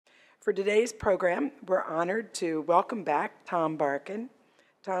For today's program, we're honored to welcome back Tom Barkin.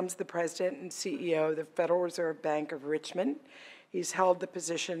 Tom's the president and CEO of the Federal Reserve Bank of Richmond. He's held the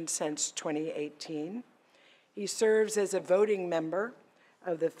position since 2018. He serves as a voting member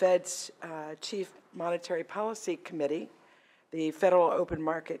of the Fed's Chief Monetary Policy Committee, the Federal Open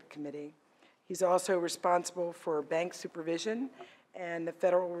Market Committee. He's also responsible for bank supervision and the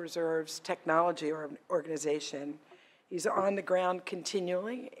Federal Reserve's technology organization. He's on the ground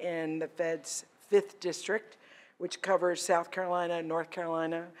continually in the Fed's 5th District, which covers South Carolina, North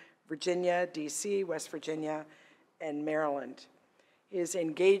Carolina, Virginia, D.C., West Virginia, and Maryland. His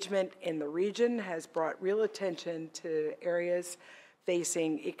engagement in the region has brought real attention to areas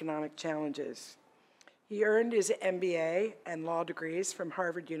facing economic challenges. He earned his MBA and law degrees from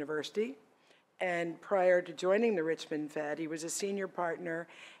Harvard University, and prior to joining the Richmond Fed, he was a senior partner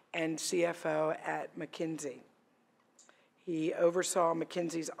and CFO at McKinsey. He oversaw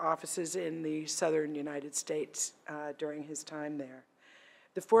McKinsey's offices in the southern United States during his time there.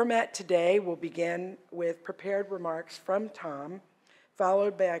 The format today will begin with prepared remarks from Tom,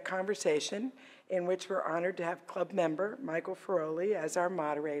 followed by a conversation in which we're honored to have club member Michael Feroli as our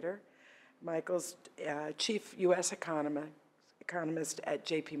moderator. Michael's chief U.S. economist at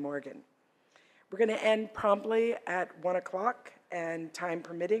J.P. Morgan. We're going to end promptly at 1 o'clock, and time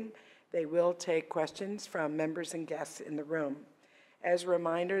permitting, they will take questions from members and guests in the room. As a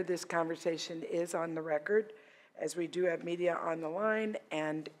reminder, this conversation is on the record, as we do have media on the line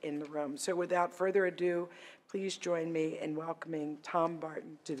and in the room. So without further ado, please join me in welcoming Tom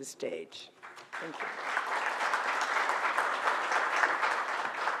Barkin to the stage. Thank you.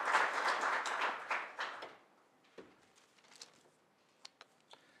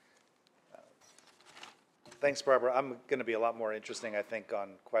 Thanks, Barbara. I'm going to be a lot more interesting, I think,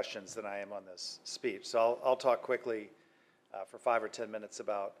 on questions than I am on this speech. So I'll talk quickly for 5 or 10 minutes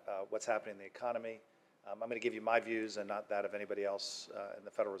about what's happening in the economy. I'm going to give you my views and not that of anybody else in the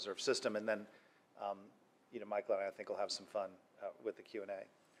Federal Reserve System. And then, Michael and I think will have some fun with the Q&A.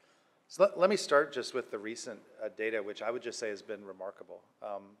 So let me start just with the recent data, which I would just say has been remarkable.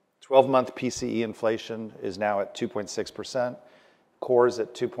 12-month PCE inflation is now at 2.6%. Core is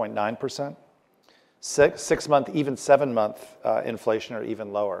at 2.9%. 6-month, even 7-month inflation are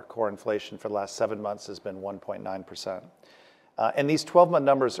even lower. Core inflation for the last 7 months has been 1.9%. And these 12-month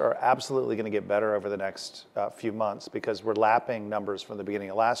numbers are absolutely going to get better over the next few months because we're lapping numbers from the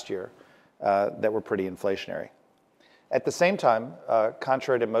beginning of last year that were pretty inflationary. At the same time,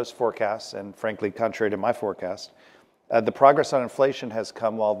 contrary to most forecasts, and frankly, contrary to my forecast, the progress on inflation has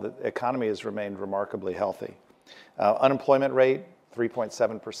come while the economy has remained remarkably healthy. Unemployment rate,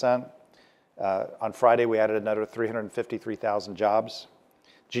 3.7%. On Friday, we added another 353,000 jobs.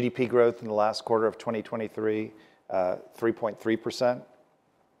 GDP growth in the last quarter of 2023, 3.3%.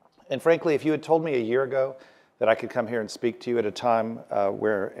 And frankly, if you had told me a year ago that I could come here and speak to you at a time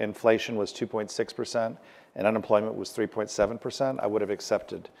where inflation was 2.6% and unemployment was 3.7%, I would have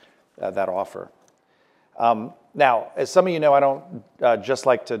accepted that offer. Now, as some of you know, I don't just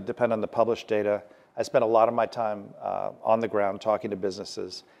like to depend on the published data. I spent a lot of my time on the ground talking to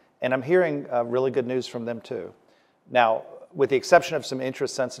businesses. And I'm hearing really good news from them too. Now, with the exception of some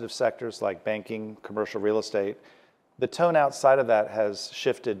interest-sensitive sectors like banking, commercial real estate, the tone outside of that has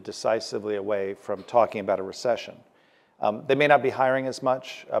shifted decisively away from talking about a recession. They may not be hiring as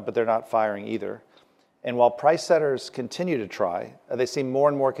much, but they're not firing either. And while price setters continue to try, they seem more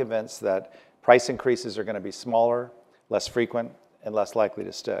and more convinced that price increases are going to be smaller, less frequent, and less likely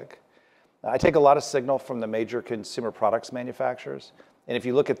to stick. I take a lot of signal from the major consumer products manufacturers. And if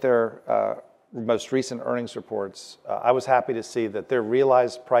you look at their most recent earnings reports, I was happy to see that their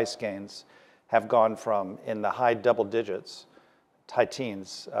realized price gains have gone from in the high double digits, high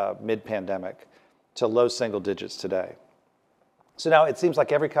teens, mid-pandemic, to low single digits today. So now it seems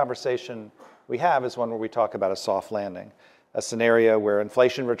like every conversation we have is one where we talk about a soft landing, a scenario where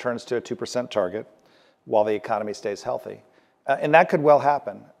inflation returns to a 2% target while the economy stays healthy. And that could well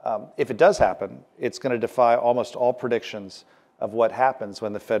happen. If it does happen, it's going to defy almost all predictions of what happens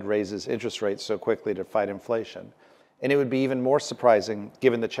when the Fed raises interest rates so quickly to fight inflation. And it would be even more surprising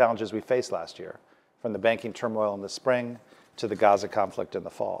given the challenges we faced last year, from the banking turmoil in the spring to the Gaza conflict in the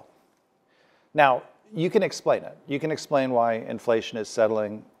fall. Now, you can explain it. You can explain why inflation is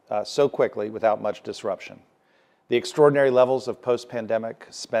settling so quickly without much disruption. The extraordinary levels of post-pandemic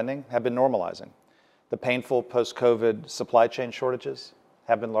spending have been normalizing. The painful post-COVID supply chain shortages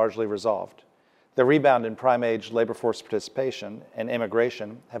have been largely resolved. The rebound in prime-age labor force participation and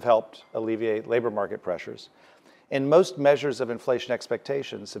immigration have helped alleviate labor market pressures. and most measures of inflation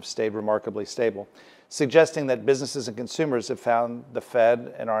expectations have stayed remarkably stable, suggesting that businesses and consumers have found the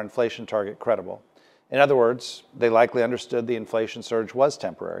Fed and our inflation target credible. In other words, they likely understood the inflation surge was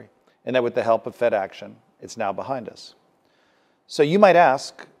temporary, and that with the help of Fed action, it's now behind us. So you might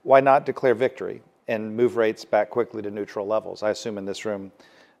ask, why not declare victory and move rates back quickly to neutral levels? I assume in this room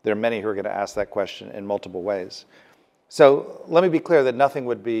there are many who are going to ask that question in multiple ways. So let me be clear that nothing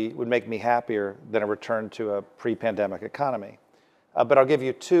would make me happier than a return to a pre-pandemic economy. But I'll give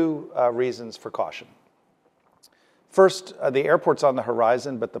you two reasons for caution. First, the airport's on the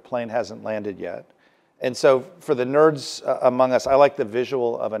horizon, but the plane hasn't landed yet. And so for the nerds among us, I like the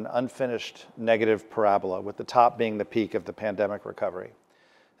visual of an unfinished negative parabola, with the top being the peak of the pandemic recovery.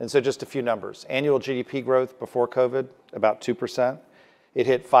 And so just a few numbers. Annual GDP growth before COVID, about 2%. It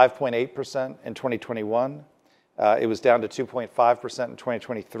hit 5.8% in 2021. It was down to 2.5% in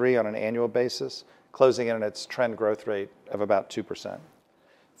 2023 on an annual basis, closing in on its trend growth rate of about 2%.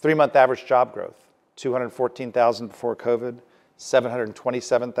 Three-month average job growth, 214,000 before COVID,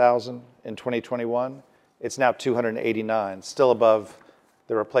 727,000 in 2021. It's now 289, still above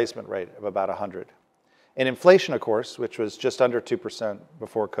the replacement rate of about 100. And inflation, of course, which was just under 2%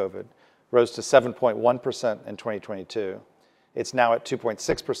 before COVID, rose to 7.1% in 2022. It's now at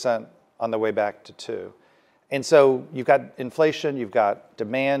 2.6% on the way back to 2. And so you've got inflation, you've got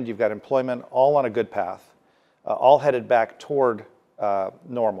demand, you've got employment, all on a good path, all headed back toward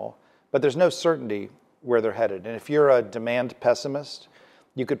normal. But there's no certainty where they're headed. And if you're a demand pessimist,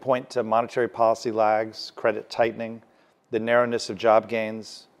 you could point to monetary policy lags, credit tightening, the narrowness of job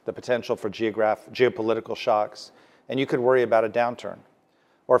gains, the potential for geopolitical shocks, and you could worry about a downturn.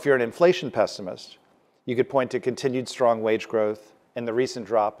 Or if you're an inflation pessimist, you could point to continued strong wage growth and the recent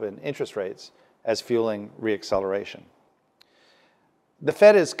drop in interest rates as fueling reacceleration. The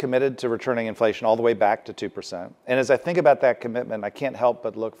Fed is committed to returning inflation all the way back to 2%. And as I think about that commitment, I can't help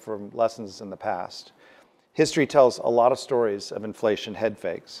but look for lessons in the past. History tells a lot of stories of inflation head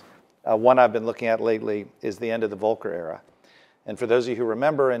fakes. One I've been looking at lately is the end of the Volcker era. And for those of you who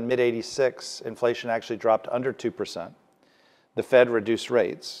remember, in mid-'86, inflation actually dropped under 2%. The Fed reduced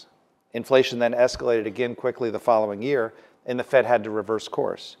rates. Inflation then escalated again quickly the following year, and the Fed had to reverse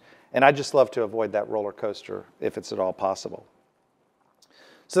course. And I just love to avoid that roller coaster if it's at all possible.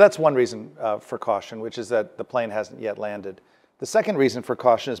 So that's one reason for caution, which is that the plane hasn't yet landed. The second reason for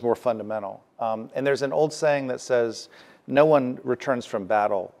caution is more fundamental. And there's an old saying that says, no one returns from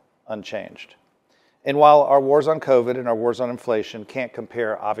battle unchanged. And while our wars on COVID and our wars on inflation can't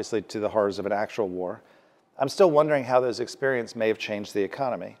compare, obviously, to the horrors of an actual war, I'm still wondering how those experiences may have changed the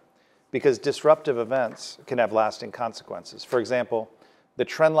economy, because disruptive events can have lasting consequences. For example, the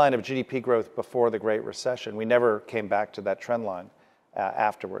trend line of GDP growth before the Great Recession, we never came back to that trend line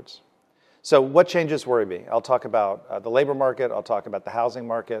afterwards. So what changes worry me? I'll talk about the labor market, I'll talk about the housing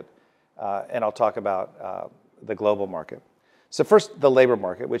market, and I'll talk about the global market. So first, the labor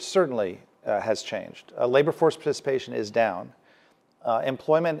market, which certainly has changed. Labor force participation is down.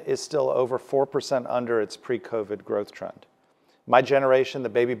 Employment is still over 4% under its pre-COVID growth trend. My generation, the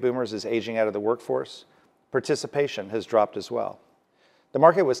baby boomers, is aging out of the workforce. Participation has dropped as well. The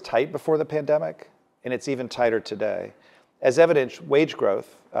market was tight before the pandemic, and it's even tighter today. As evident, wage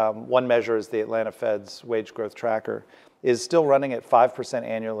growth, one measure is the Atlanta Fed's wage growth tracker, is still running at 5%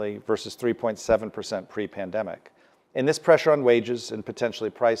 annually versus 3.7% pre-pandemic. And this pressure on wages and potentially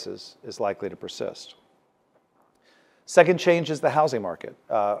prices is likely to persist. Second change is the housing market.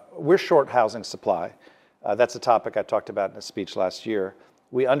 We're short housing supply. That's a topic I talked about in a speech last year.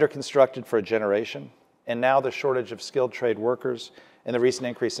 We underconstructed for a generation, and now the shortage of skilled trade workers and the recent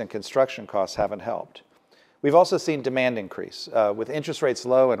increase in construction costs haven't helped. We've also seen demand increase. With interest rates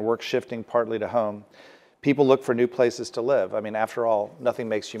low and work shifting partly to home, people look for new places to live. I mean, after all, nothing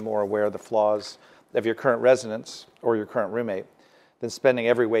makes you more aware of the flaws of your current residence or your current roommate than spending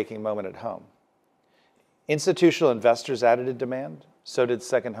every waking moment at home. Institutional investors added to demand, so did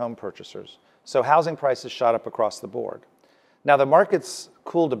second home purchasers. So housing prices shot up across the board. Now, the market's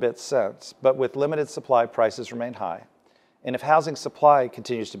cooled a bit since, but with limited supply, prices remain high. And if housing supply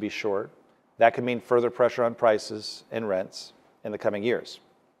continues to be short, that could mean further pressure on prices and rents in the coming years.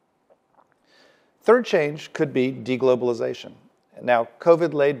 Third change could be deglobalization. Now,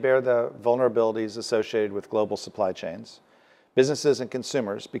 COVID laid bare the vulnerabilities associated with global supply chains. Businesses and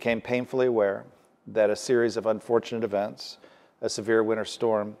consumers became painfully aware that a series of unfortunate events, a severe winter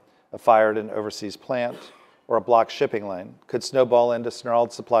storm, a fire at an overseas plant, or a blocked shipping lane could snowball into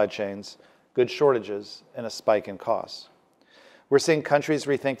snarled supply chains, goods shortages, and a spike in costs. We're seeing countries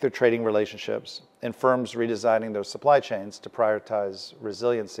rethink their trading relationships and firms redesigning their supply chains to prioritize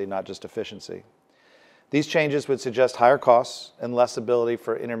resiliency, not just efficiency. These changes would suggest higher costs and less ability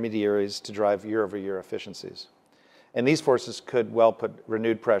for intermediaries to drive year-over-year efficiencies. And these forces could well put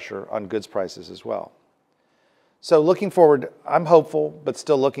renewed pressure on goods prices as well. So looking forward, I'm hopeful, but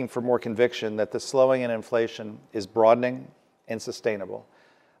still looking for more conviction that the slowing in inflation is broadening and sustainable.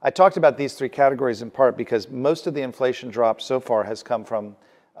 I talked about these three categories in part because most of the inflation drop so far has come from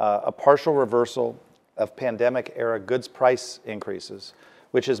a partial reversal of pandemic-era goods price increases,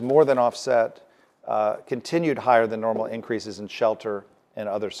 which has more than offset continued higher than normal increases in shelter and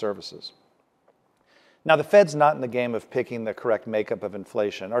other services. Now, the Fed's not in the game of picking the correct makeup of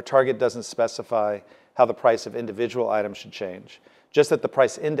inflation. Our target doesn't specify how the price of individual items should change, just that the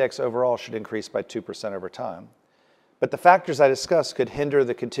price index overall should increase by 2% over time. But the factors I discussed could hinder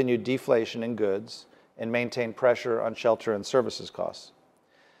the continued deflation in goods and maintain pressure on shelter and services costs.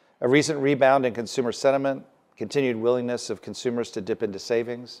 A recent rebound in consumer sentiment, continued willingness of consumers to dip into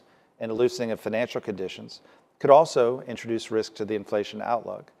savings, and a loosening of financial conditions could also introduce risk to the inflation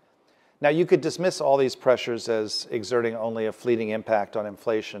outlook. Now, you could dismiss all these pressures as exerting only a fleeting impact on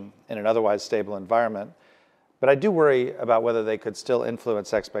inflation in an otherwise stable environment, but I do worry about whether they could still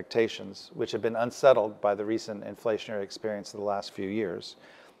influence expectations, which have been unsettled by the recent inflationary experience of the last few years.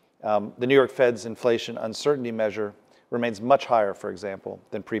 The New York Fed's inflation uncertainty measure remains much higher, for example,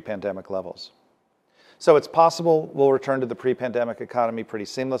 than pre-pandemic levels. So it's possible we'll return to the pre-pandemic economy pretty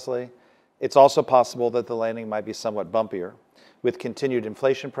seamlessly. It's also possible that the landing might be somewhat bumpier, with continued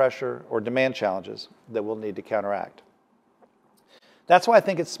inflation pressure or demand challenges that we'll need to counteract. That's why I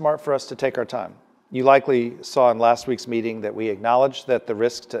think it's smart for us to take our time. You likely saw in last week's meeting that we acknowledged that the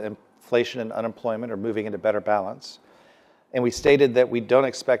risks to inflation and unemployment are moving into better balance. And we stated that we don't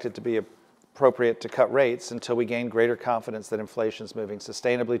expect it to be appropriate to cut rates until we gain greater confidence that inflation is moving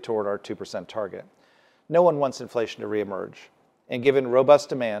sustainably toward our 2% target. No one wants inflation to reemerge. And given robust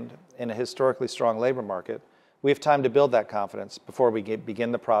demand in a historically strong labor market, we have time to build that confidence before we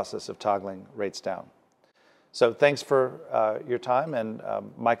begin the process of toggling rates down. So thanks for your time, and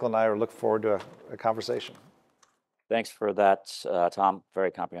Michael and I are looking forward to a conversation. Thanks for that, Tom.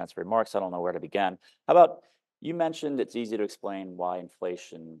 Very comprehensive remarks. I don't know where to begin. How about, you mentioned it's easy to explain why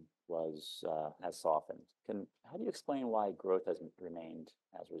inflation has softened. How do you explain why growth has remained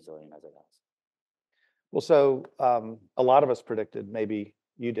as resilient as it has? Well, so a lot of us predicted, maybe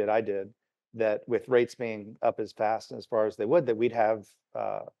you did, I did, that with rates being up as fast and as far as they would, that we'd have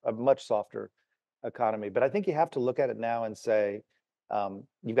a much softer economy. But I think you have to look at it now and say,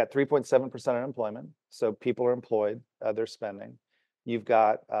 you've got 3.7% unemployment, so people are employed, they're spending. You've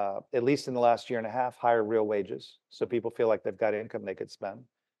got, at least in the last year and a half, higher real wages, so people feel like they've got income they could spend.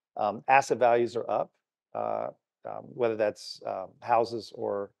 Asset values are up, whether that's houses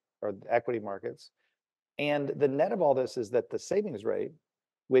or the equity markets. And the net of all this is that the savings rate,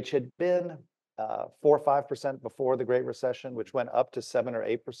 which had been 4 or 5% before the Great Recession, which went up to 7 or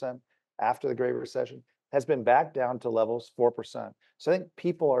 8% after the Great Recession, has been back down to levels 4%. So I think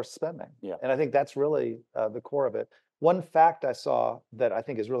people are spending. Yeah. And I think that's really the core of it. One fact I saw that I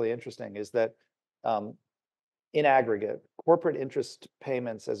think is really interesting is that in aggregate, corporate interest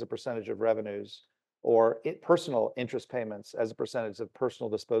payments as a percentage of revenues or personal interest payments as a percentage of personal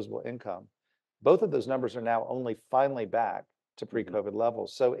disposable income, both of those numbers are now only finally back to pre-COVID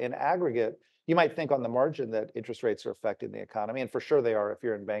levels. So in aggregate, you might think on the margin that interest rates are affecting the economy, and for sure they are if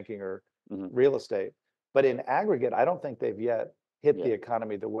you're in banking or real estate. But in aggregate, I don't think they've yet hit the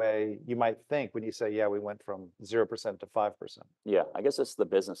economy the way you might think when you say, yeah, we went from 0% to 5%. Yeah, I guess it's the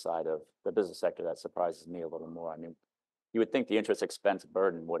business side of the business sector that surprises me a little more. I mean, you would think the interest expense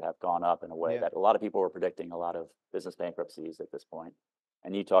burden would have gone up in a way that a lot of people were predicting a lot of business bankruptcies at this point.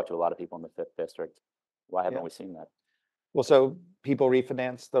 And you talk to a lot of people in the 5th District. Why haven't we seen that? Well, so people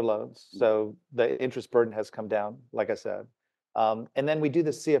refinance their loans. So the interest burden has come down, like I said. And then we do the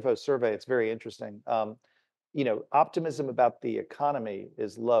CFO survey. It's very interesting. You know, optimism about the economy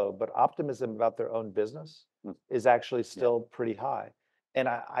is low, but optimism about their own business is actually still pretty high. And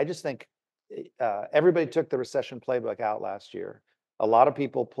I just think everybody took the recession playbook out last year. A lot of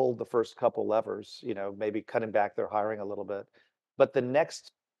people pulled the first couple levers, you know, maybe cutting back their hiring a little bit. But the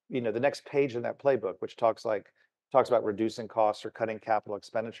next page in that playbook, which talks about reducing costs or cutting capital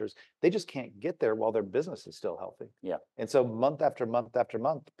expenditures, they just can't get there while their business is still healthy. Yeah. And so month after month after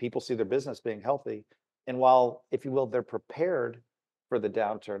month, people see their business being healthy. And while, if you will, they're prepared for the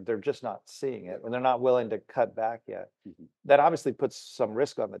downturn, they're just not seeing it, and they're not willing to cut back yet. That obviously puts some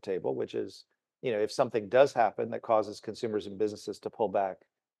risk on the table, which is, you know, if something does happen that causes consumers and businesses to pull back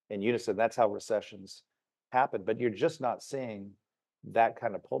in unison, that's how recessions happen. But you're just not seeing that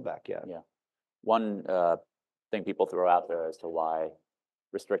kind of pullback yet. Yeah. One thing people throw out there as to why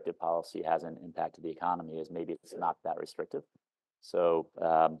restrictive policy hasn't impacted the economy is maybe it's not that restrictive. So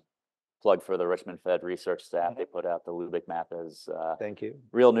plug for the Richmond Fed research staff. They put out the Lubick math as Thank you.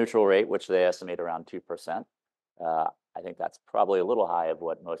 real neutral rate, which they estimate around 2%. I think that's probably a little high of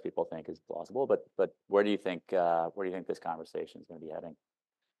what most people think is plausible. But where do you think this conversation is going to be heading?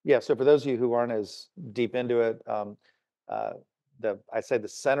 Yeah, so for those of you who aren't as deep into it, uh, I say the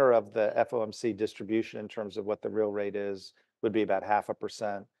center of the FOMC distribution in terms of what the real rate is would be about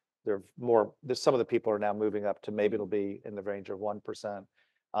 0.5%. There's some of the people are now moving up to maybe it'll be in the range of 1%.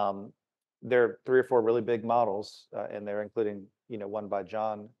 There are 3 or 4 really big models in there, including one by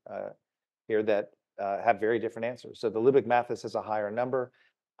John here that have very different answers. So the Lubick Mathis is a higher number.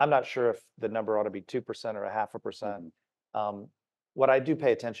 I'm not sure if the number ought to be 2% or 0.5%. What I do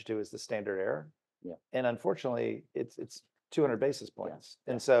pay attention to is the standard error. Yeah. And unfortunately, it's 200 basis points.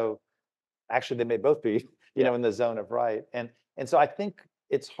 Yeah. And so actually they may both be, in the zone of right. And so I think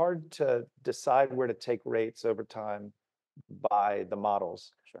it's hard to decide where to take rates over time by the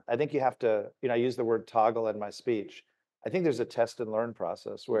models. Sure. I think you have to, I use the word toggle in my speech. I think there's a test and learn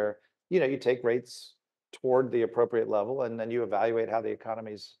process where, you take rates toward the appropriate level and then you evaluate how the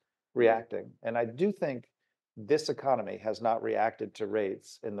economy's reacting. And I do think this economy has not reacted to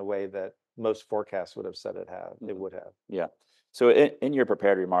rates in the way that most forecasts would have said it would have. Yeah. So in your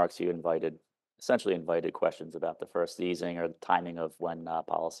prepared remarks, you essentially invited questions about the first easing or the timing of when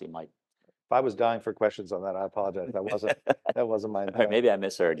policy might. If I was dying for questions on that, I apologize. That wasn't my intent. Maybe I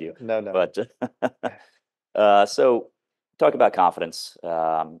misheard you. No. But so talk about confidence,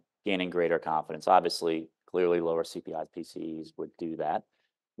 gaining greater confidence. Obviously, clearly lower CPI PCEs would do that.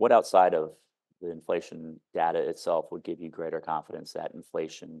 What outside of the inflation data itself would give you greater confidence that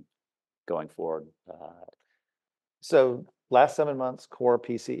inflation going forward? So last 7 months, core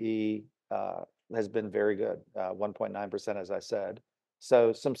PCE has been very good, 1.9%, as I said.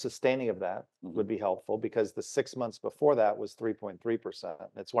 So some sustaining of that would be helpful because the 6 months before that was 3.3%.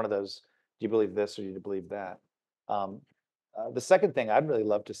 It's one of those, do you believe this or do you believe that? The second thing I'd really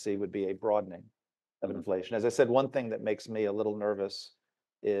love to see would be a broadening of inflation. As I said, one thing that makes me a little nervous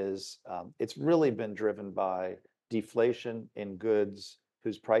is it's really been driven by deflation in goods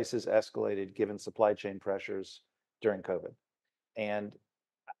whose prices escalated given supply chain pressures during COVID. And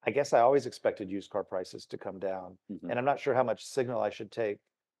I guess I always expected used car prices to come down. And I'm not sure how much signal I should take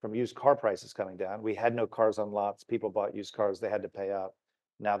from used car prices coming down. We had no cars on lots. People bought used cars. They had to pay up.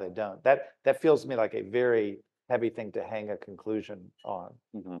 Now they don't. That feels to me like a very heavy thing to hang a conclusion on.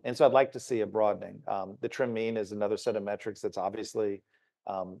 And so I'd like to see a broadening. The trim mean is another set of metrics that's obviously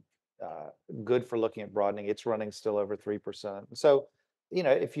good for looking at broadening. It's running still over 3%. So,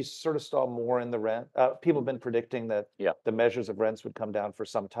 if you sort of saw more in the rent, people have been predicting that the measures of rents would come down for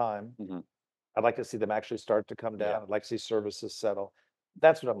some time. I'd like to see them actually start to come down. I'd like to see services settle.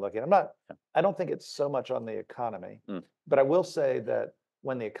 That's what I'm looking at. I don't think it's so much on the economy, but I will say that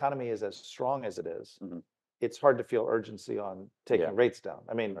when the economy is as strong as it is, it's hard to feel urgency on taking rates down.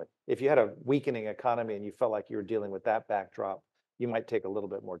 I mean, if you had a weakening economy and you felt like you were dealing with that backdrop, you might take a little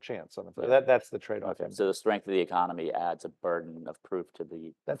bit more chance on it. That's the trade-off. Okay. So the strength of the economy adds a burden of proof to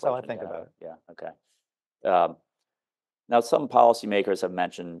the. That's how I think about it. Yeah. Okay. Now, some policymakers have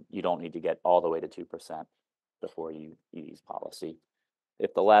mentioned you don't need to get all the way to 2% before you ease policy.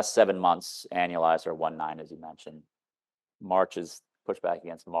 If the last 7 months annualized are 1.9, as you mentioned, March is pushed back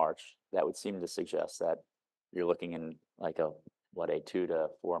against March, that would seem to suggest that you're looking in like a 2 to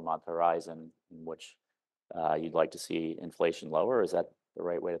 4 month horizon in which you'd like to see inflation lower. Is that the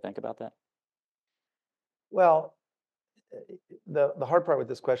right way to think about that? Well, the hard part with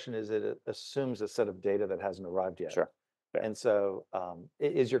this question is it assumes a set of data that hasn't arrived yet. Sure. Fair. And so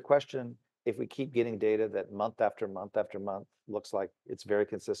is your question, if we keep getting data that month after month after month looks like it's very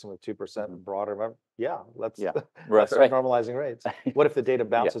consistent with 2% and broader, let's start normalizing rates. What if the data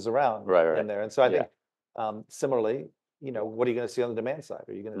bounces around in there? And so I think similarly, what are you going to see on the demand side?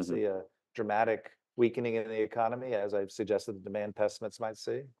 Are you going to see a dramatic weakening in the economy, as I've suggested the demand pessimists might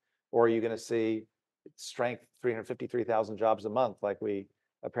see? Or are you going to see strength, 353,000 jobs a month like we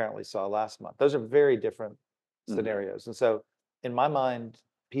apparently saw last month? Those are very different scenarios. And so in my mind,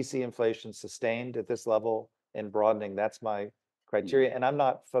 PC inflation sustained at this level and broadening, that's my criteria. And I'm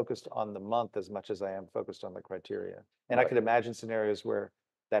not focused on the month as much as I am focused on the criteria. And I could imagine scenarios where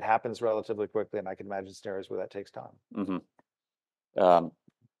that happens relatively quickly, and I can imagine scenarios where that takes time.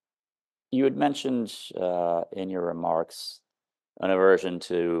 You had mentioned in your remarks an aversion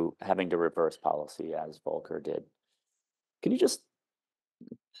to having to reverse policy, as Volcker did. Can you just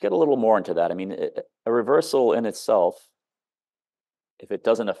get a little more into that? I mean, a reversal in itself, if it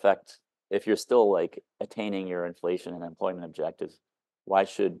doesn't affect, if you're still like attaining your inflation and employment objectives, why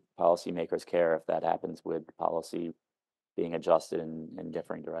should policymakers care if that happens with policy being adjusted in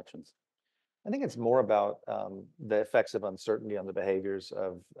differing directions? I think it's more about the effects of uncertainty on the behaviors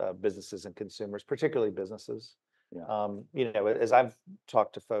of businesses and consumers, particularly businesses. Yeah. As I've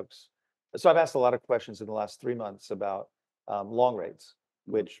talked to folks, so I've asked a lot of questions in the last 3 months about long rates,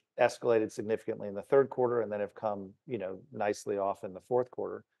 which escalated significantly in the third quarter and then have come, nicely off in the fourth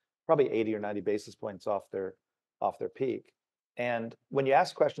quarter, probably 80 or 90 basis points off their peak. And when you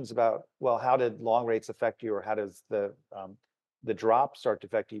ask questions about, well, how did long rates affect you, or how does the drop start to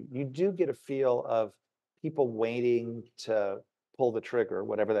affect you, you do get a feel of people waiting to pull the trigger,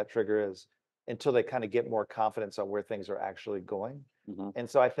 whatever that trigger is, until they kind of get more confidence on where things are actually going. Hmm. And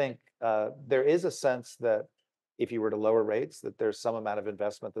so I think there is a sense that if you were to lower rates, that there's some amount of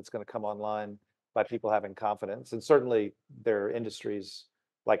investment that's going to come online by people having confidence. And certainly there are industries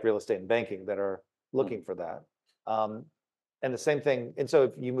like real estate and banking that are looking for that. And the same thing. And so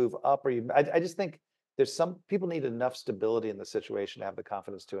if you move up, I just think there's some people need enough stability in the situation to have the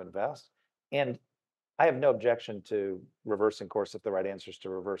confidence to invest. And I have no objection to reversing course if the right answer is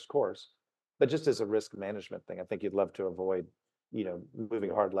to reverse course. But just as a risk management thing, I think you'd love to avoid, moving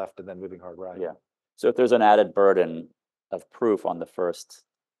hard left and then moving hard right. Yeah. So if there's an added burden of proof on the first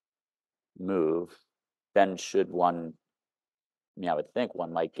move, then I would think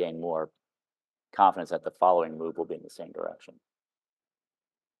one might gain more confidence that the following move will be in the same direction.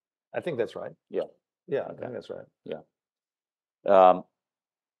 I think that's right. Yeah. Yeah, I Okay. think that's right. Yeah.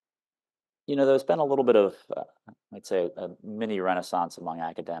 There's been a little bit of, I'd say, a mini renaissance among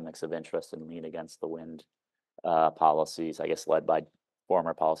academics of interest in lean against the wind policies, I guess led by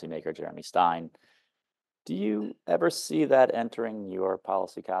former policymaker Jeremy Stein. Do you ever see that entering your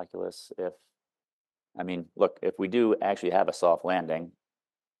policy calculus? Look, if we do actually have a soft landing,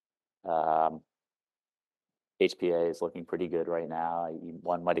 HPA is looking pretty good right now.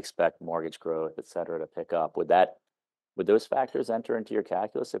 One might expect mortgage growth, et cetera, to pick up. Would those factors enter into your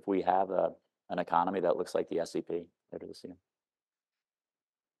calculus if we have an economy that looks like the SEP later this year?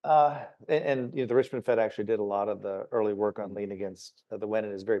 The Richmond Fed actually did a lot of the early work on lean against the wind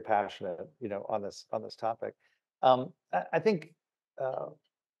and is very passionate, on this topic. I think I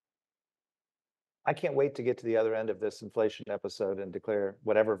can't wait to get to the other end of this inflation episode and declare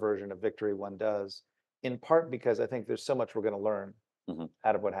whatever version of victory one does, in part because I think there's so much we're going to learn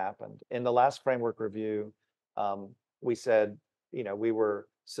out of what happened. In the last framework review, we said, we were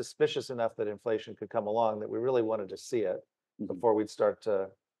suspicious enough that inflation could come along that we really wanted to see it before we'd start to,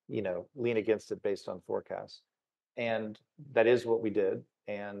 lean against it based on forecasts. And that is what we did.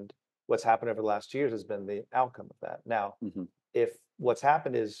 And what's happened over the last 2 years has been the outcome of that. Now, if what's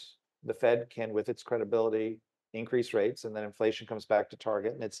happened is the Fed can, with its credibility, increase rates, and then inflation comes back to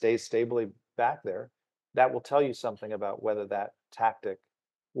target and it stays stably back there, that will tell you something about whether that tactic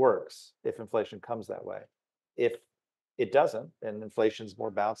works if inflation comes that way. If it doesn't, and inflation's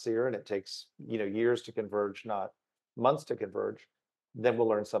more bouncier and it takes, years to converge, not months to converge, then we'll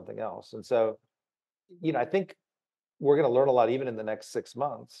learn something else. And so, I think we're going to learn a lot even in the next 6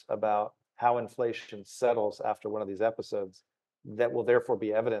 months about how inflation settles after one of these episodes that will therefore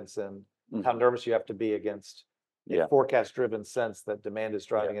be evidence in how nervous you have to be against a forecast-driven sense that demand is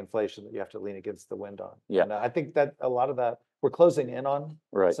driving inflation that you have to lean against the wind on. Yeah. And I think that a lot of that, we're closing in on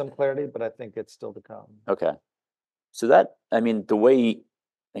some clarity, but I think it's still to come. Okay. So the way,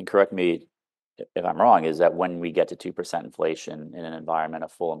 and correct me if I'm wrong, is that when we get to 2% inflation in an environment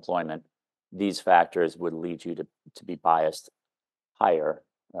of full employment, these factors would lead you to be biased higher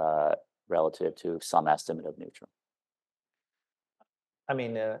relative to some estimate of neutral.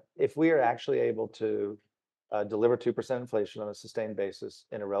 If we are actually able to deliver 2% inflation on a sustained basis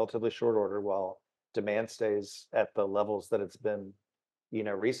in a relatively short order while demand stays at the levels that it's been,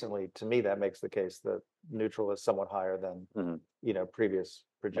 recently, to me, that makes the case that neutral is somewhat higher than, previous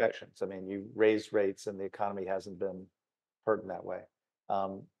projections. You raise rates and the economy hasn't been hurt in that way.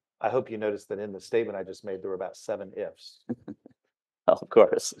 I hope you noticed that in the statement I just made, there were about 7 ifs. Of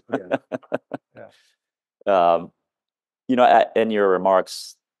course. Yeah. In your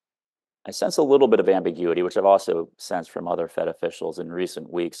remarks, I sense a little bit of ambiguity, which I've also sensed from other Fed officials in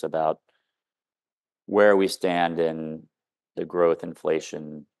recent weeks about where we stand in the growth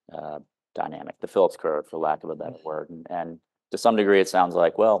inflation dynamic, the Phillips curve, for lack of a better word. And to some degree, it sounds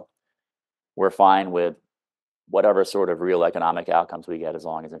like, well, we're fine with whatever sort of real economic outcomes we get as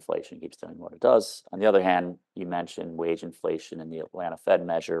long as inflation keeps doing what it does. On the other hand, you mentioned wage inflation in the Atlanta Fed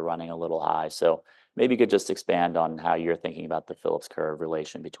measure running a little high. So maybe you could just expand on how you're thinking about the Phillips curve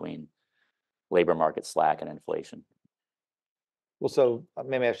relation between labor market slack and inflation. Well, so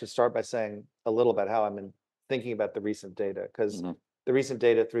maybe I should start by saying a little about how I'm thinking about the recent data, because The recent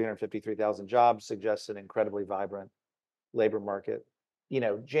data, 353,000 jobs, suggests an incredibly vibrant labor market.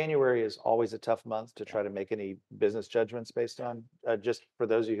 January is always a tough month to try to make any business judgments based on. Just for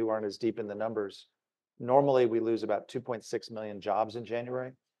those of you who aren't as deep in the numbers, normally we lose about 2.6 million jobs in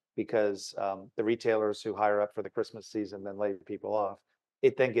January because the retailers who hire up for the Christmas season then lay people off.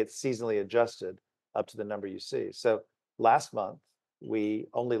 It then gets seasonally adjusted up to the number you see. So last month, we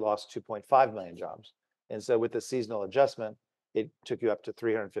only lost 2.5 million jobs. And so with the seasonal adjustment, it took you up to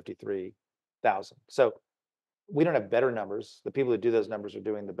 353,000. So we don't have better numbers. The people who do those numbers are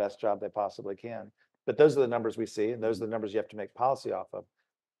doing the best job they possibly can. But those are the numbers we see, and those are the numbers you have to make policy off of.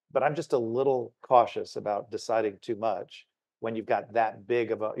 But I'm just a little cautious about deciding too much when you've got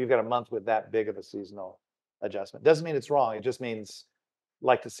you've got a month with that big of a seasonal adjustment. Doesn't mean it's wrong. It just means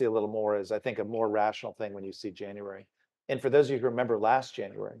like to see a little more is, I think, a more rational thing when you see January. And for those of you who remember last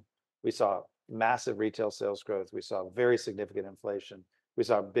January, we saw massive retail sales growth. We saw very significant inflation. We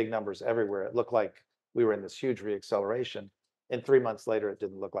saw big numbers everywhere. It looked like we were in this huge reacceleration. And 3 months later, it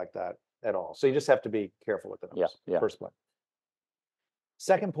didn't look like that at all. So you just have to be careful with the numbers. Yeah. First point.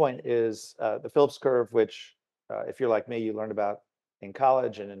 Second point is the Phillips curve, which if you're like me, you learned about in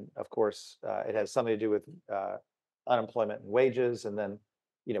college. And of course, it has something to do with unemployment and wages. And then,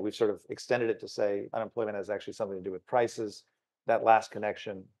 we've sort of extended it to say unemployment has actually something to do with prices. That last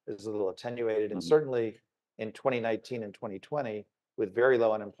connection is a little attenuated. And certainly in 2019 and 2020, with very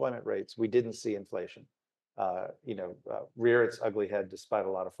low unemployment rates, we didn't see inflation, rear its ugly head despite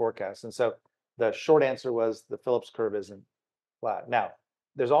a lot of forecasts. And so the short answer was the Phillips curve isn't flat. Now,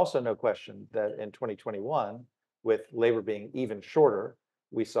 there's also no question that in 2021, with labor being even shorter,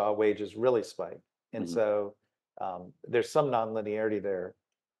 we saw wages really spike. And so there's some nonlinearity there,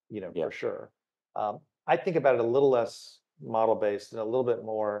 for sure. I think about it a little less model-based and a little bit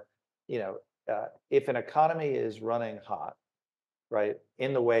more, if an economy is running hot, right,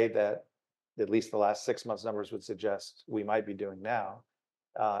 in the way that at least the last 6 months numbers would suggest we might be doing now.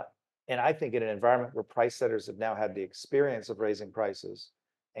 And I think in an environment where price setters have now had the experience of raising prices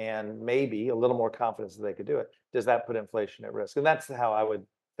and maybe a little more confidence that they could do it, does that put inflation at risk? And that's how I would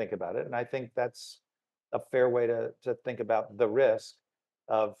think about it. And I think that's a fair way to think about the risk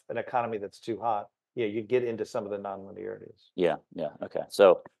of an economy that's too hot. You get into some of the nonlinearities. Yeah. Okay.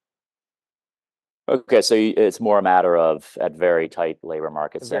 So it's more a matter of at very tight labor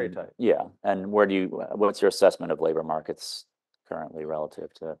markets. Very tight. Yeah. And what's your assessment of labor markets currently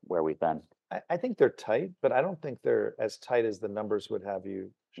relative to where we've been? I think they're tight, but I don't think they're as tight as the numbers would have you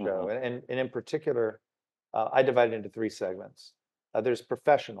show. And in particular, I divide it into 3 segments. There's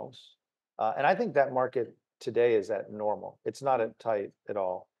professionals, and I think that market today is at normal. It's not at tight at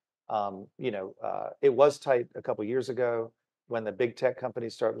all. It was tight a couple years ago when the big tech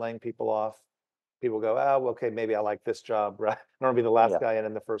companies start laying people off. People go, oh, okay, maybe I like this job, right? I don't want to be the last guy in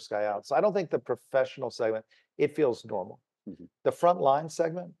and the first guy out. So I don't think the professional segment, it feels normal. The frontline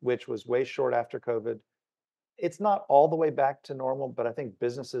segment, which was way short after COVID, it's not all the way back to normal, but I think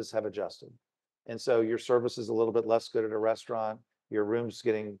businesses have adjusted. And so your service is a little bit less good at a restaurant. Your room's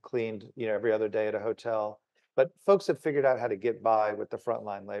getting cleaned, every other day at a hotel. But folks have figured out how to get by with the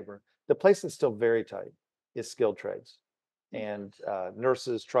frontline labor. The place that's still very tight is skilled trades. And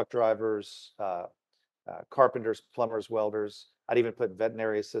nurses, truck drivers, carpenters, plumbers, welders. I'd even put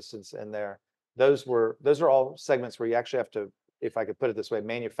veterinary assistants in there. Those are all segments where you actually have to, if I could put it this way,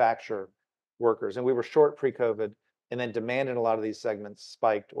 manufacture workers. And we were short pre-COVID, and then demand in a lot of these segments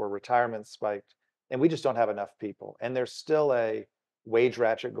spiked or retirement spiked, and we just don't have enough people. And there's still a wage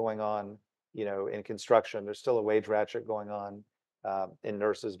ratchet going on, in construction. There's still a wage ratchet going on in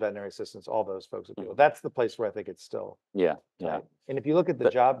nurses, veterinary assistants, all those folks. That's the place where I think it's still tight. And if you look at the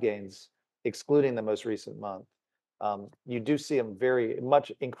job gains, excluding the most recent month, you do see them very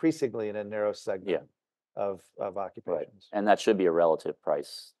much increasingly in a narrow segment of occupations. And that should be a relative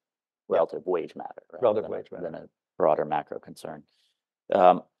wage matter, right? Relative wage matter. Than a broader macro concern.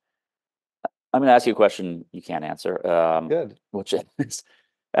 I'm going to ask you a question you can't answer. Good. Which is,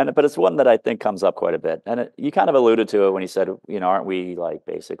 but it's one that I think comes up quite a bit. And you kind of alluded to it when you said, aren't we like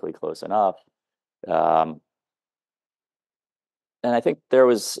basically close enough? And I think there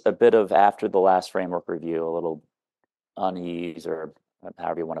was a bit of, after the last framework review, a little unease, or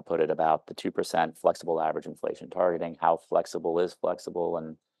however you want to put it, about the 2% flexible average inflation targeting. How flexible is flexible?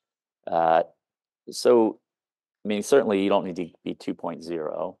 And so, I mean, certainly you don't need to be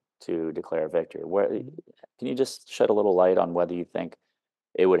 2.0 to declare victory. Can you just shed a little light on whether you think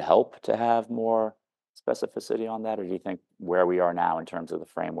it would help to have more specificity on that, or do you think where we are now in terms of the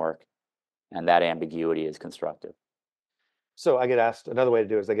framework and that ambiguity is constructive? So I get asked, another way to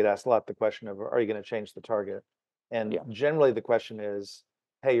do it is I get asked a lot the question of, are you going to change the target? And Yeah. generally the question is,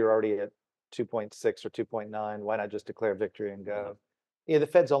 hey, you're already at 2.6 or 2.9. Why not just declare victory and go? Yeah, the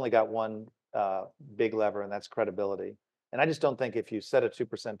Fed's only got one big lever, and that's credibility. And I just don't think if you set a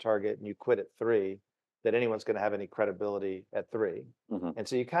 2% target and you quit at 3, that anyone's going to have any credibility at 3. Hmm. And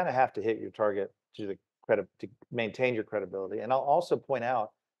so you kind of have to hit your target to maintain your credibility. And I'll also point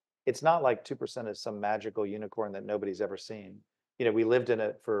out, it's not like 2% is some magical unicorn that nobody's ever seen. We lived in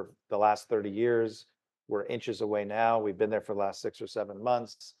it for the last 30 years. We're inches away now. We've been there for the last 6 or 7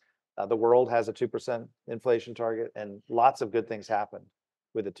 months. The world has a 2% inflation target, and lots of good things happen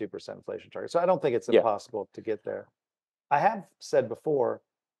with a 2% inflation target. So I don't think it's Yeah. impossible to get there. I have said before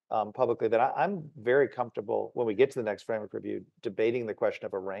publicly that I'm very comfortable when we get to the next framework review debating the question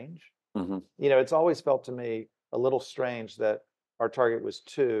of a range. Hmm. It's always felt to me a little strange that our target was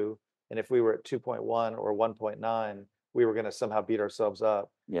 2, and if we were at 2.1 or 1.9, we were going to somehow beat ourselves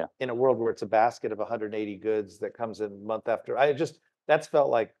up Yeah. in a world where it's a basket of 180 goods that comes in month after. That's felt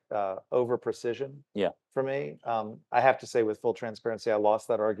like over precision Yeah. for me. I have to say, with full transparency, I lost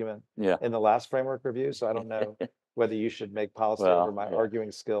that argument Yeah. in the last framework review, so I don't know whether you should make policy over Well, my yeah.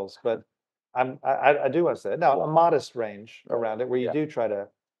 arguing skills, but I do want to say it. Now, a modest range around it where you Yeah. do try to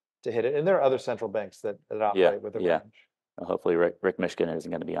hit it, and there are other central banks that Yeah. operate with a Yeah. range. Hopefully Rick Michigan isn't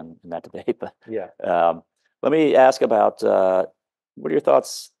going to be in that debate, but Yeah. let me ask about what are your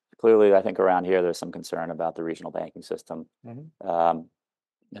thoughts? Clearly, I think around here there's some concern about the regional banking system. Mhm.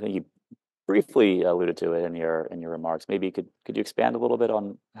 I think you briefly alluded to it in your remarks. Maybe could you expand a little bit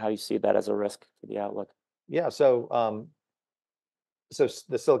on how you see that as a risk to the outlook? Yeah. So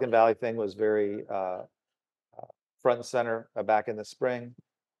the Silicon Valley thing was very front and center back in the spring.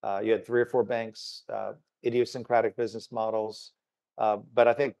 You had 3 or 4 banks, idiosyncratic business models, but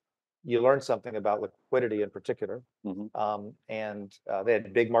I think you learned something about liquidity in particular. Hmm. And they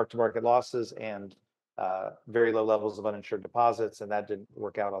had big mark-to-market losses and very low levels of uninsured deposits, and that didn't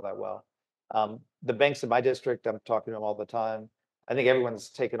work out all that well. The banks in my district, I'm talking to them all the time. I think everyone's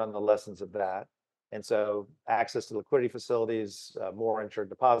taken on the lessons of that. And so access to liquidity facilities, more insured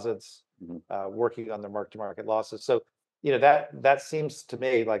deposits, Hmm. working on their mark-to-market losses. So, that seems to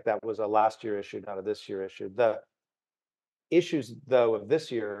me like that was a last year issue, not a this year issue. The issues, though, of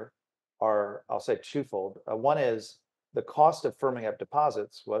this year are, I'll say, twofold. One is the cost of firming up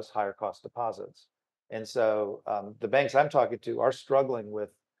deposits was higher cost deposits. And so the banks I'm talking to are struggling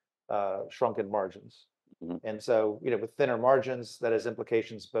with shrunken margins. Hmm. And so, with thinner margins, that has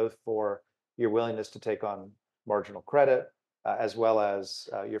implications both for your willingness to take on marginal credit, as well as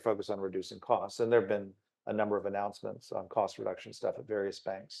your focus on reducing costs. And there have been a number of announcements on cost reduction stuff at various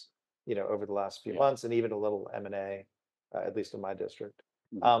banks, over the last few Yeah. months, and even a little M&A, at least in my district.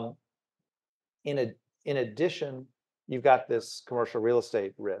 Hmm. Um, in addition, you've got this commercial real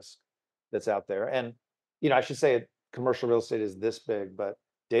estate risk that's out there. And, I should say commercial real estate is this big, but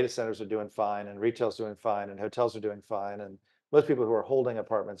data centers are doing fine, and retail's doing fine, and hotels are doing fine, and most people who are holding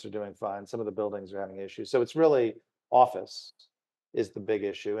apartments are doing fine. Some of the buildings are having issues. So it's really office is the big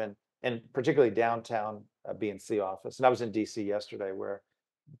issue, and particularly downtown B and C office. And I was in DC yesterday, where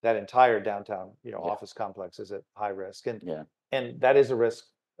that entire downtown, Yeah. office complex is at high risk, and Yeah. that is a risk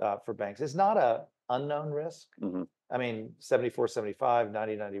for banks. It's not a unknown risk. Hmm. I mean, 74, 75,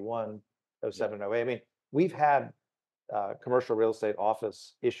 90, 91, Yeah. 07, 08. I mean, we've had commercial real estate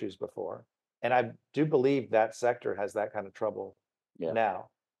office issues before, and I do believe that sector has that kind of trouble Yeah. now.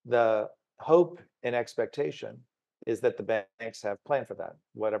 The hope and expectation is that the banks have planned for that,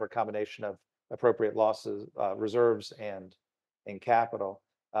 whatever combination of appropriate losses, reserves, and capital.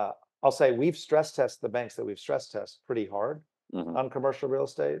 I'll say we've stress tested the banks that we've stress tested pretty hard Hmm. on commercial real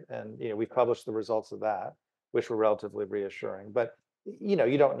estate, and we've published the results of that, which were relatively reassuring. But you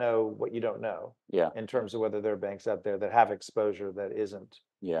don't know what you don't know Yeah. in terms of whether there are banks out there that have exposure that isn't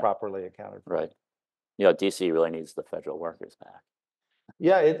Yeah. properly accounted for. Right. DC really needs the federal workers back.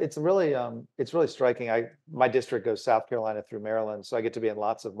 Yeah, it's really striking. My district goes South Carolina through Maryland, so I get to be in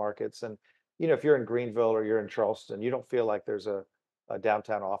lots of markets. And if you're in Greenville or you're in Charleston, you don't feel like there's a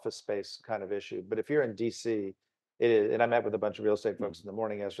downtown office space kind of issue. But if you're in DC, it is. And I met with a bunch of real estate folks in the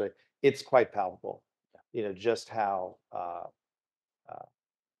morning yesterday. It's quite palpable. Just how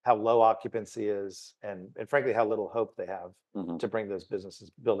low occupancy is, and frankly how little hope they have Hmm. to bring those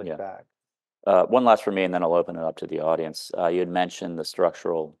businesses buildings Yeah. back. One last for me, and then I'll open it up to the audience. You had mentioned the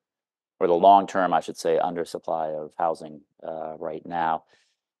structural, or the long term, I should say, undersupply of housing right now.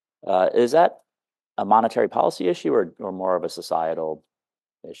 Is that a monetary policy issue, or more of a societal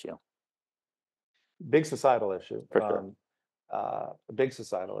issue? Big societal issue. For sure. A big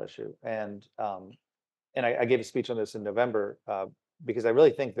societal issue. And I gave a speech on this in November. because I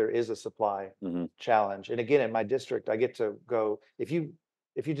really think there is a supply Hmm. challenge. And again, in my district, I get to go, if you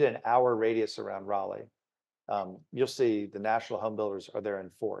did an hour radius around Raleigh, you'll see the national home builders are there in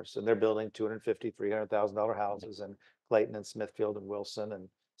force, and they're building $250,000, $300,000 houses in Clayton and Smithfield and Wilson and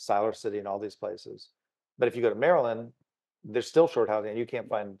Siler City and all these places. But if you go to Maryland, there's still short housing, and you can't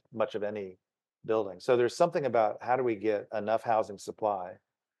find much of any building. So there's something about how do we get enough housing supply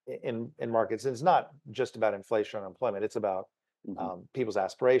in markets. And it's not just about inflation or unemployment. It's about Hmm. people's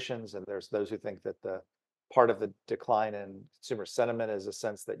aspirations. And there's those who think that the part of the decline in consumer sentiment is a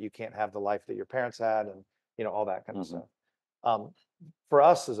sense that you can't have the life that your parents had, and all that kind of Hmm. stuff. Um, for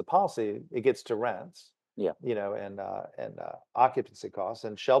us as a policy, it gets to rents, Yeah. and occupancy costs,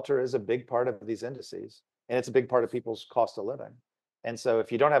 and shelter is a big part of these indices, and it's a big part of people's cost of living. And so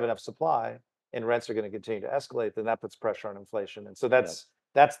if you don't have enough supply and rents are going to continue to escalate, then that puts pressure on inflation. And so Yeah.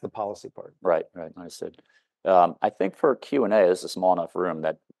 that's the policy part. Right. Right. Understood. I think for Q&A, this is a small enough room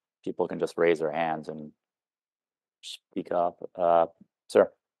that people can just raise their hands and speak up.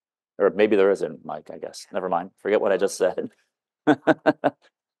 Sir, or maybe there isn't, Mike, I guess. Never mind. Forget what I just said.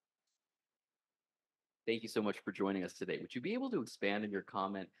 Thank you so much for joining us today. Would you be able to expand on your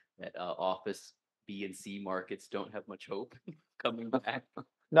comment that office B and C markets don't have much hope coming back?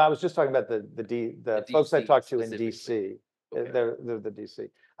 No, I was just talking about the folks I DC talked to in specifically. DC. Okay. They're the DC.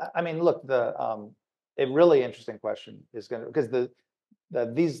 I mean, look, a really interesting question is going to, because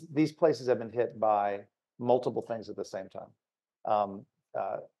these places have been hit by multiple things at the same time.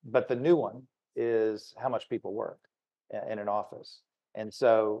 But the new one is how much people work in an office. And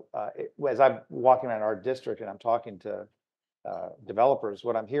so as I'm walking around our district and I'm talking to developers,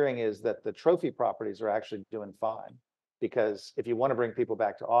 what I'm hearing is that the trophy properties are actually doing fine, because if you want to bring people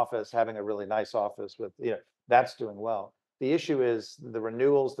back to office, having a really nice office with, that's doing well. The issue is the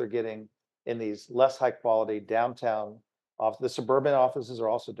renewals they're getting in these less high quality downtown the suburban offices are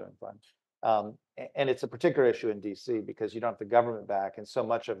also doing fine. And it's a particular issue in DC because you don't have the government back, and so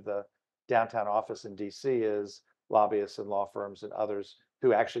much of the downtown office in DC is lobbyists and law firms and others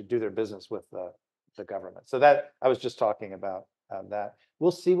who actually do their business with the government. So that I was just talking about that.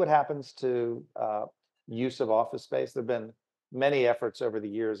 We'll see what happens to use of office space. There've been many efforts over the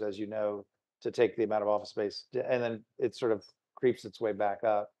years, as you know, to take the amount of office space, and then it sort of creeps its way back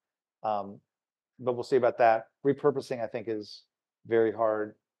up. But we'll see about that. Repurposing, I think, is very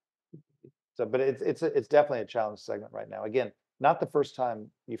hard. So, but it's definitely a challenge segment right now. Again, not the first time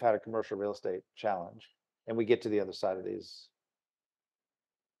you've had a commercial real estate challenge, and we get to the other side of these.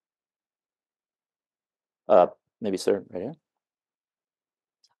 Maybe, sir, right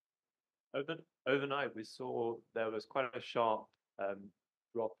here. Overnight, we saw there was quite a sharp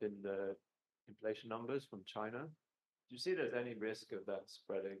drop in the inflation numbers from China. Do you see there's any risk of that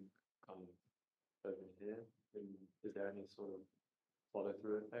spreading kind of over here? And is there any sort of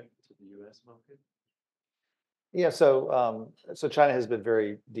follow-through effect to the US market? Yeah, so China has been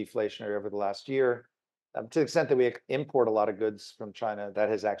very deflationary over the last year. To the extent that we import a lot of goods from China, that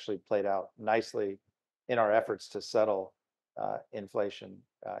has actually played out nicely in our efforts to settle inflation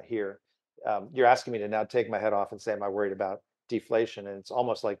here. You're asking me to now take my head off and say, am I worried about deflation? And it's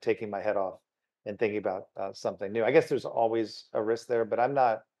almost like taking my head off and thinking about something new. I guess there's always a risk there, but I'm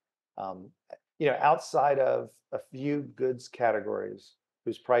not, outside of a few goods categories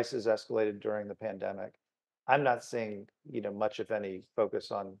whose prices escalated during the pandemic, I'm not seeing, much, if any,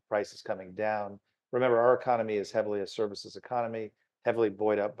 focus on prices coming down. Remember, our economy is heavily a services economy, heavily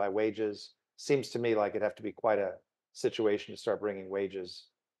buoyed up by wages. Seems to me like it'd have to be quite a situation to start bringing wages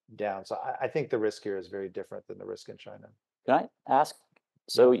down. So I think the risk here is very different than the risk in China. Can I ask?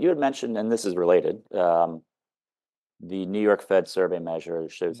 So you had mentioned, and this is related, the New York Fed survey measure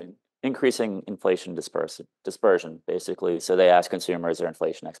shows increasing inflation dispersion, basically. So they ask consumers their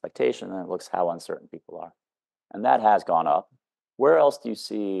inflation expectation, and it looks how uncertain people are. And that has gone up. Where else do you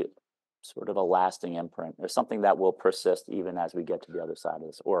see sort of a lasting imprint or something that will persist even as we get to the other side of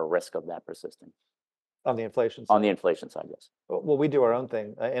this, or a risk of that persisting? On the inflation side? On the inflation side, yes. Well, we do our own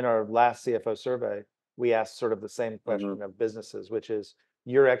thing. In our last CFO survey, we asked sort of the same question of businesses, which is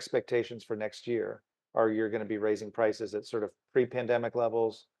your expectations for next year. Are you going to be raising prices at sort of pre-pandemic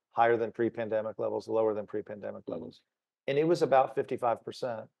levels, higher than pre-pandemic levels, lower than pre-pandemic levels? And it was about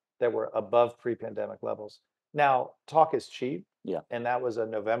 55% that were above pre-pandemic levels. Now, talk is cheap. Yeah. And that was a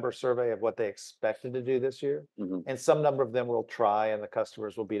November survey of what they expected to do this year. And some number of them will try and the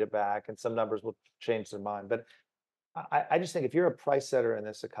customers will beat it back, and some numbers will change their mind. But I just think if you're a price setter in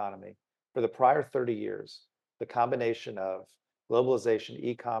this economy, for the prior 30 years, the combination of globalization,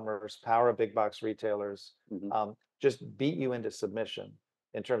 e-commerce, power of big box retailers, just beat you into submission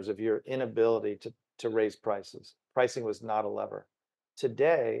in terms of your inability to raise prices. Pricing was not a lever.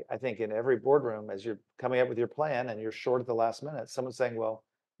 today, I think in every boardroom, as you're coming up with your plan and you're short at the last minute, someone's saying, well,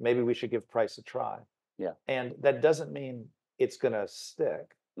 maybe we should give price a try. Yeah. And that doesn't mean it's going to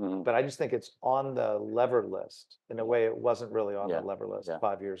stick, Mhm. but I just think it's on the lever list in a way it wasn't really on Yeah, the lever list yeah.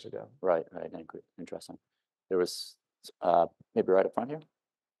 5 years ago. Right, right. Interesting. There was maybe right up front here.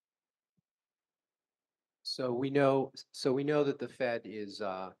 So we know that the Fed is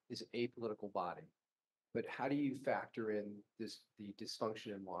an apolitical body, but how do you factor in the dysfunction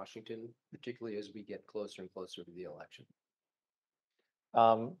in Washington, particularly as we get closer and closer to the election?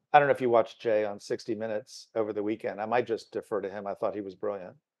 I don't know if you watched Jay on 60 Minutes over the weekend. I might just defer to him. I thought he was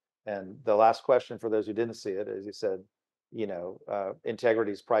brilliant. And the last question for those who didn't see it is he said,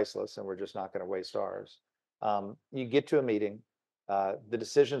 integrity is priceless and we're just not going to waste ours. You get to a meeting, the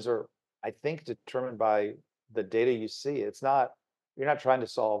decisions are, I think, determined by the data you see. You're not trying to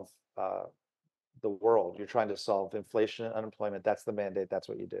solve the world. You're trying to solve inflation and unemployment. That's the mandate. That's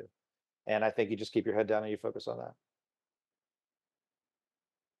what you do. And I think you just keep your head down and you focus on that.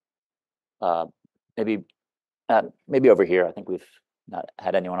 Uh, maybe maybe over here. I think we've not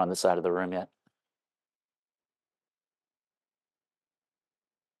had anyone on this side of the room yet.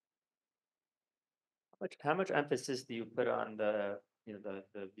 How much emphasis do you put on the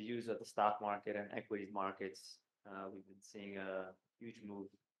views of the stock market and equities markets? We've been seeing a huge move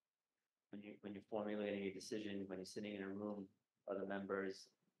when you're formulating a decision, when you're sitting in a room, other members,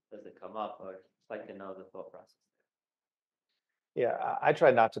 does it come up? Or just like to know the thought process. Yeah, I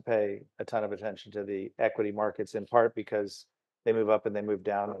try not to pay a ton of attention to the equity markets in part because they move up and they move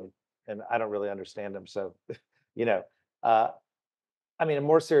down and I don't really understand them. So, you know, uh, I mean, a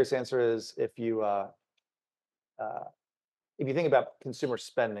more serious answer is if you think about consumer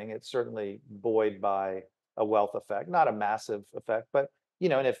spending, it's certainly buoyed by a wealth effect, not a massive effect, but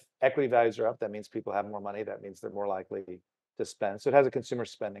and if equity values are up, that means people have more money. That means they're more likely to spend. So it has a consumer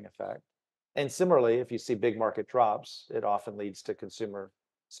spending effect. And similarly, if you see big market drops, it often leads to consumer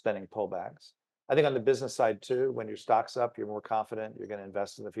spending pullbacks. I think on the business side too, when your stock's up, you're more confident, you're going to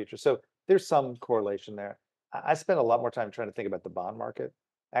invest in the future. So there's some correlation there. I spend a lot more time trying to think about the bond market,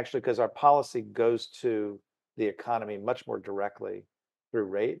 actually, because our policy goes to the economy much more directly through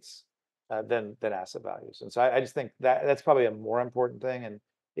rates than asset values. And so I just think that's probably a more important thing. And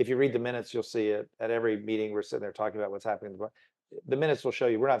if you read the minutes, you'll see it at every meeting. We're sitting there talking about what's happening. The minutes will show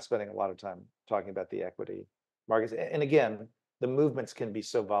you we're not spending a lot of time talking about the equity markets. And again, the movements can be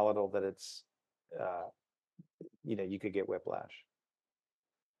so volatile that it's, you could get whiplash.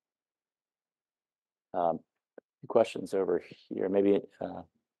 Questions over here? Maybe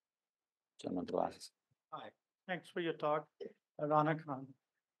gentleman with glasses. Hi, thanks for your talk, Rana Khan.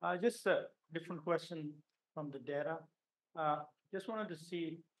 Just a different question from the data. Just wanted to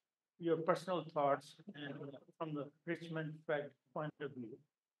see your personal thoughts and from the Richmond Fed point of view.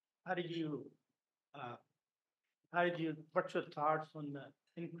 What's your thoughts on the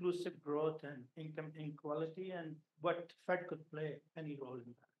inclusive growth and income inequality and what Fed could play any role in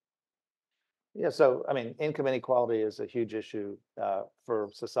that? Yeah, so I mean, income inequality is a huge issue for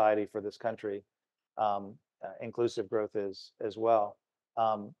society, for this country. Inclusive growth is as well.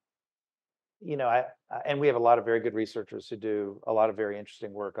 And we have a lot of very good researchers who do a lot of very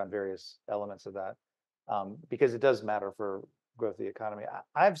interesting work on various elements of that because it does matter for growth of the economy.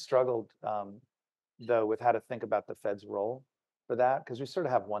 I've struggled though with how to think about the Fed's role for that because we sort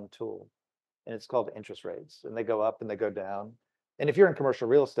of have one tool and it's called interest rates and they go up and they go down. And if you're in commercial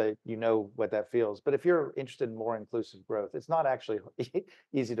real estate, you know what that feels. But if you're interested in more inclusive growth, it's not actually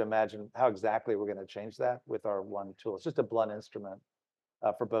easy to imagine how exactly we're going to change that with our one tool. It's just a blunt instrument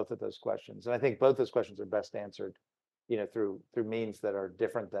for both of those questions. And I think both those questions are best answered, through means that are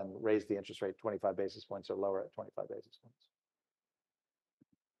different than raise the interest rate 25 basis points or lower it 25 basis points.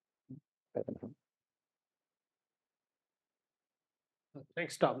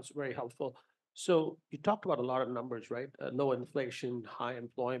 Thanks, Tom. It's very helpful. So you talked about a lot of numbers, right? Low inflation, high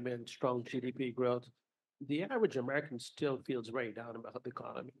employment, strong GDP growth. The average American still feels very down about the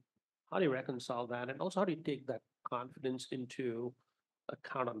economy. How do you reconcile that? And also, how do you take that confidence into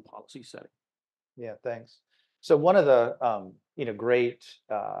account on policy setting? Yeah, thanks. So one of the great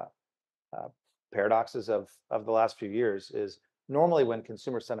paradoxes of the last few years is normally when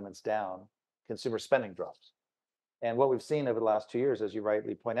consumer sentiment's down, consumer spending drops. And what we've seen over the last 2 years, as you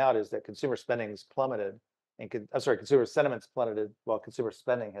rightly point out, is that consumer spending's plummeted and consumer sentiment's plummeted while consumer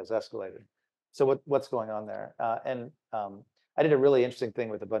spending has escalated. So what's going on there? I did a really interesting thing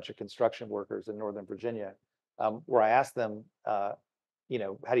with a bunch of construction workers in Northern Virginia, where I asked them, how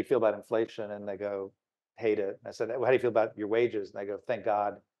do you feel about inflation? And they go, hate it. And I said, well, how do you feel about your wages? And they go, thank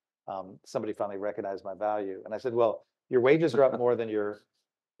God, somebody finally recognized my value. And I said, well, your wages are up more than your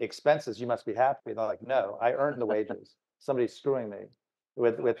expenses, you must be happy. They're like, no, I earned the wages. Somebody's screwing me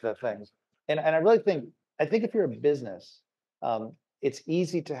with the things. And I really think, I think if you're a business, it's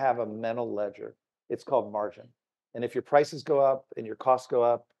easy to have a mental ledger. It's called margin. And if your prices go up and your costs go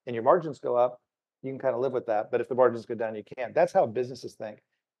up and your margins go up, you can kind of live with that. But if the margins go down, you can't. That's how businesses think.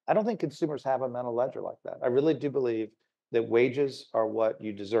 I don't think consumers have a mental ledger like that. I really do believe that wages are what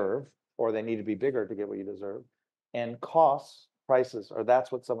you deserve, or they need to be bigger to get what you deserve. And costs, prices, or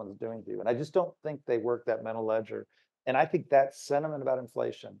that's what someone's doing to you. And I just don't think they work that mental ledger. And I think that sentiment about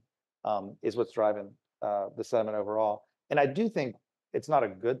inflation is what's driving the sentiment overall. And I do think it's not a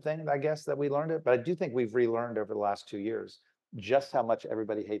good thing, I guess, that we learned it, but I do think we've relearned over the last 2 years just how much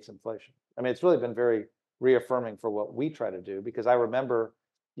everybody hates inflation. I mean, it's really been very reaffirming for what we try to do, because I remember,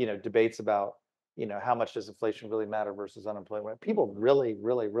 debates about, how much does inflation really matter versus unemployment. People really,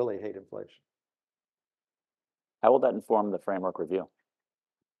 really, really hate inflation. How will that inform the framework review?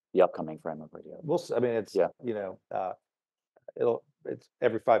 The upcoming framework review? I mean, it's, Yeah. It's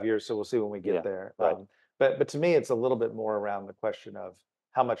every 5 years, so we'll see when we get there. right. But to me, it's a little bit more around the question of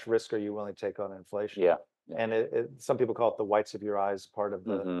how much risk are you willing to take on inflation? Yeah. And some people call it the whites of your eyes part of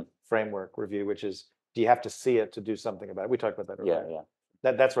the Mhm. framework review, which is, do you have to see it to do something about it? We talked about that Yeah, earlier.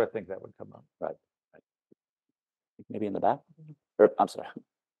 yeah. That's where I think that would come up. Right. Maybe in the back? Or, I'm sorry.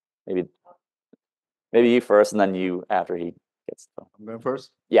 Maybe you first, and then you after he gets the phone. I'm going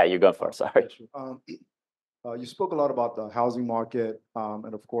first. Yeah, you go first. Sorry. You spoke a lot about the housing market,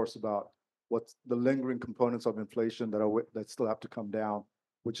 and of course about what's the lingering components of inflation that still have to come down,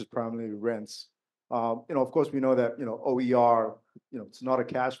 which is primarily rents. Of course, we know that OER, it's not a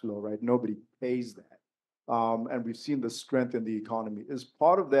cash flow, right? Nobody pays that, and we've seen the strength in the economy. Is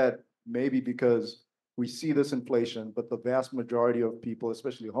part of that maybe because we see this inflation, but the vast majority of people,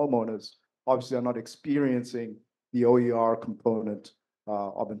 especially homeowners, obviously are not experiencing the OER component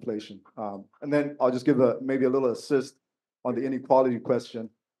of inflation. And then I'll just give maybe a little assist on the inequality question.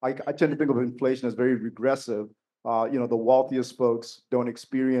 I tend to think of inflation as very regressive. The wealthiest folks don't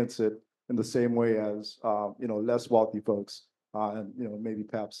experience it in the same way as less wealthy folks. And maybe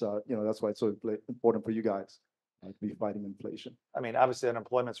perhaps that's why it's so important for you guys to be fighting inflation. I mean, obviously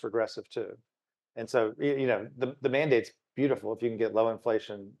unemployment's regressive too. And so, the mandate's beautiful if you can get low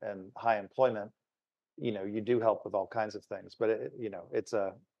inflation and high employment. You do help with all kinds of things, but it's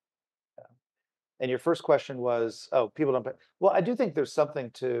a. And your first question was, people don't pay. Well, I do think there's something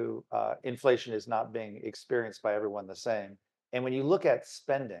to inflation is not being experienced by everyone the same. And when you look at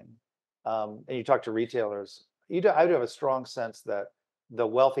spending, and you talk to retailers, I do have a strong sense that the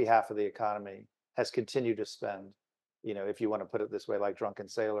wealthy half of the economy has continued to spend, if you want to put it this way, like drunken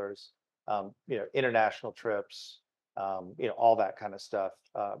sailors, international trips, all that kind of stuff,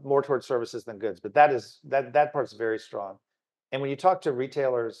 more towards services than goods. But that part's very strong. And when you talk to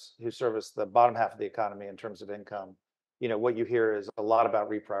retailers who service the bottom half of the economy in terms of income, what you hear is a lot about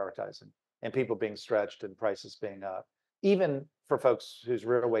reprioritizing and people being stretched and prices being up, even for folks whose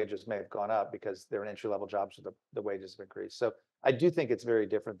real wages may have gone up because they're in entry-level jobs where the wages have increased. So I do think it's very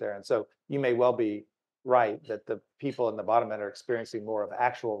different there. And so you may well be right that the people in the bottom end are experiencing more of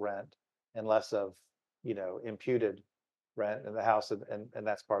actual rent and less of, imputed rent in the house, and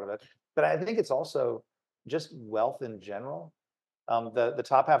that's part of it. But I think it's also just wealth in general. The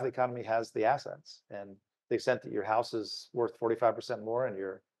top half of the economy has the assets, and the extent that your house is worth 45% more and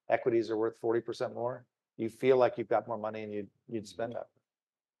your equities are worth 40% more, you feel like you've got more money and you'd spend that.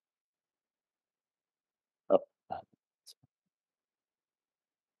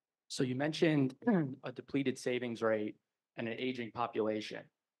 So you mentioned a depleted savings rate and an aging population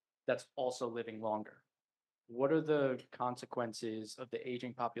that's also living longer. What are the consequences of the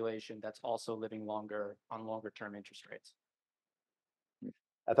aging population that's also living longer on longer term interest rates?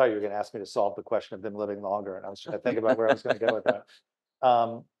 I thought you were going to ask me to solve the question of them living longer, and I was trying to think about where I was going to go with that.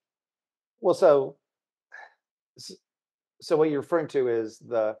 Well, so what you're referring to is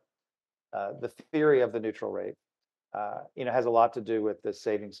the theory of the neutral rate. Has a lot to do with the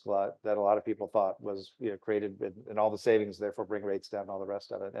savings glut that a lot of people thought was created, and all the savings therefore bring rates down and all the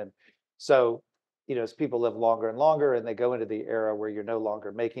rest of it. And so as people live longer and longer and they go into the era where you're no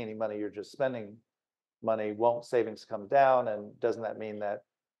longer making any money, you're just spending money, won't savings come down? And doesn't that mean that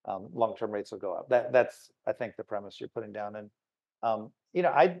long-term rates will go up? That's, I think, the premise you're putting down. And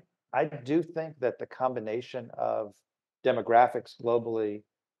I do think that the combination of demographics globally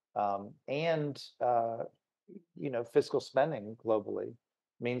and fiscal spending globally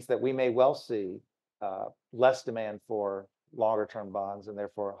means that we may well see less demand for longer term bonds and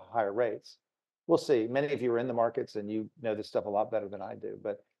therefore higher rates. We'll see. Many of you are in the markets and you know this stuff a lot better than I do,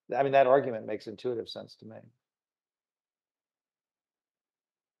 but I mean, that argument makes intuitive sense to me.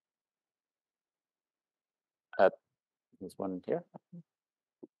 There's one here.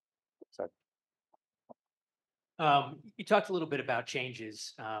 Sorry. You talked a little bit about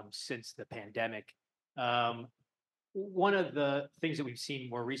changes since the pandemic. One of the things that we've seen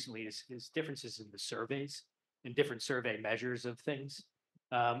more recently is differences in the surveys and different survey measures of things.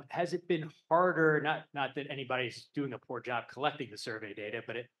 Has it been harder, not that anybody's doing a poor job collecting the survey data,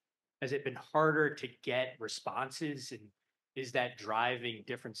 but has it been harder to get responses? And is that driving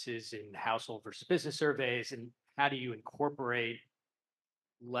differences in household versus business surveys? And how do you incorporate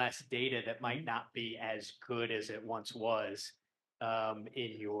less data that might not be as good as it once was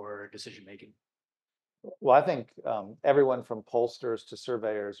in your decision making? Well, I think everyone from pollsters to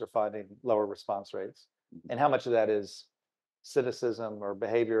surveyors are finding lower response rates. And how much of that is cynicism or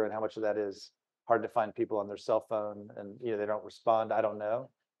behavior, and how much of that is hard to find people on their cell phone and they don't respond, I don't know.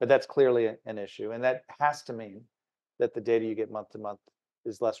 But that's clearly an issue. And that has to mean that the data you get month to month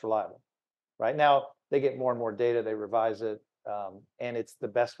is less reliable. Right now, they get more and more data, they revise it, and it's the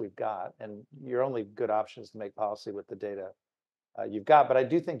best we've got. And your only good option is to make policy with the data you've got. But I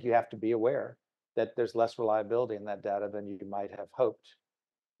do think you have to be aware that there's less reliability in that data than you might have hoped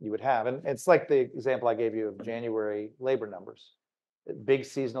you would have. And it's like the example I gave you of January labor numbers. Big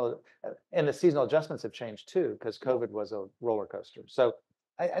seasonal, and the seasonal adjustments have changed too, because COVID was a roller coaster. So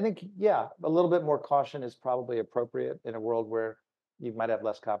I think, yeah, a little bit more caution is probably appropriate in a world where you might have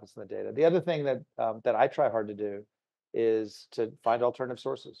less confidence in the data. The other thing that I try hard to do is to find alternative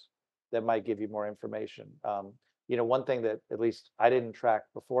sources that might give you more information. One thing that at least I didn't track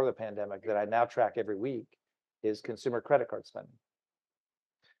before the pandemic that I now track every week is consumer credit card spending.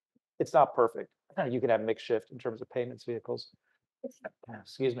 It's not perfect. You can have mix shift in terms of payments vehicles.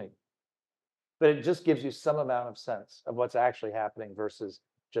 Excuse me. But it just gives you some amount of sense of what's actually happening versus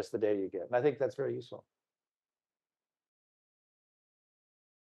just the data you get. And I think that's very useful.